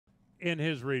in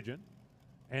his region,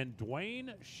 and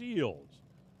Dwayne Shields.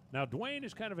 Now, Dwayne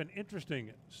is kind of an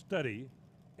interesting study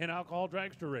in alcohol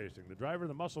dragster racing. The driver of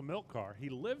the Muscle Milk car, he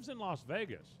lives in Las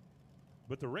Vegas,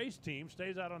 but the race team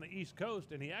stays out on the East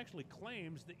Coast, and he actually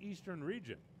claims the Eastern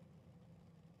region.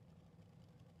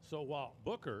 So while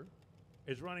Bucher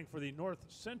is running for the North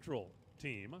Central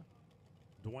team,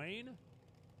 Dwayne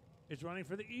is running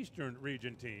for the Eastern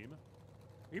region team,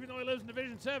 even though he lives in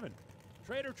Division 7.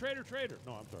 Trader, trader, trader.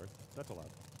 No, I'm sorry. That's allowed.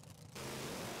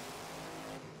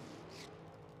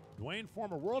 Dwayne,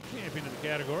 former world champion in the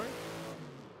category.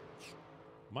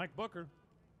 Mike Bucher,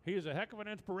 he is a heck of an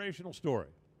inspirational story.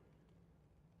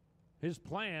 His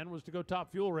plan was to go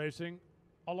top fuel racing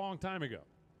a long time ago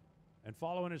and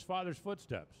follow in his father's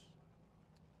footsteps.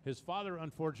 His father,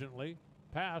 unfortunately,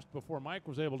 passed before Mike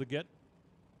was able to get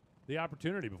the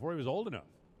opportunity, before he was old enough.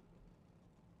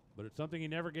 But it's something he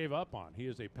never gave up on. He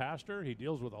is a pastor. He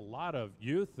deals with a lot of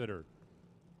youth that are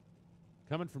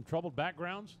coming from troubled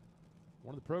backgrounds.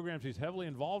 One of the programs he's heavily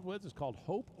involved with is called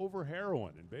Hope Over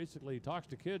Heroin. And basically he talks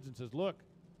to kids and says, look,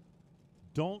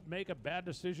 don't make a bad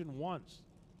decision once.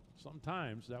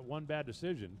 Sometimes that one bad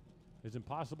decision is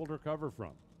impossible to recover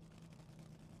from.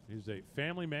 He's a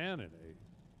family man and a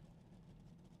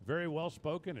very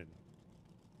well-spoken and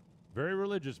very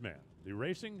religious man. The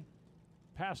racing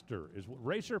pastor is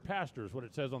racer pastor is what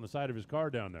it says on the side of his car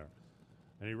down there.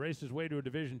 And he raced his way to a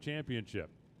division championship.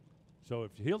 So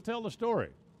if he'll tell the story,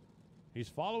 he's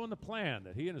following the plan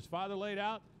that he and his father laid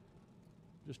out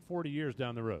just 40 years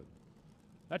down the road.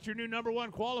 That's your new number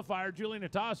one qualifier, Julian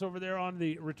Natas, over there on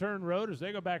the return road as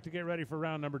they go back to get ready for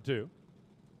round number 2.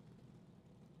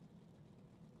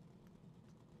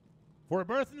 For a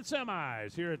berth in the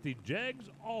semis here at the Jegs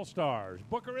All-Stars.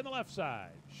 Bucher in the left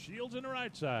side, Shields in the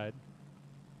right side.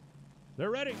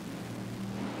 They're ready.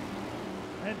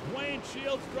 And Dwayne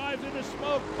Shields drives into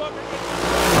smoke. Bucher gets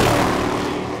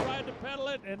tried to pedal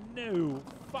it, and no,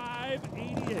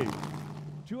 588.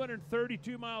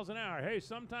 232 miles an hour. Hey,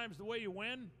 sometimes the way you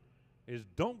win is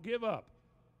don't give up.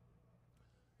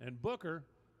 And Bucher,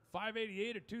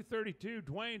 588 at 232.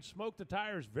 Dwayne smoked the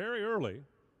tires very early.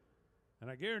 And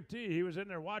I guarantee he was in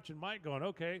there watching Mike going,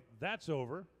 okay, that's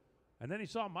over. And then he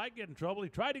saw Mike get in trouble. He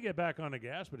tried to get back on the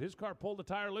gas, but his car pulled the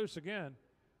tire loose again.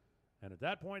 And at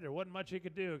that point, there wasn't much he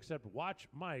could do except watch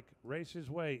Mike race his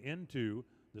way into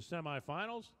the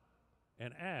semifinals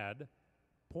and add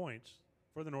points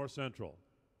for the North Central.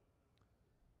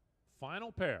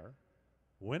 Final pair,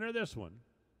 winner this one,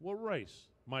 will race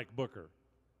Mike Bucher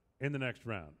in the next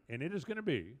round. And it is going to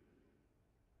be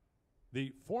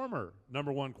the former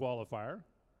number one qualifier.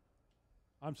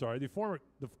 I'm sorry,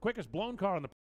 the quickest blown car on the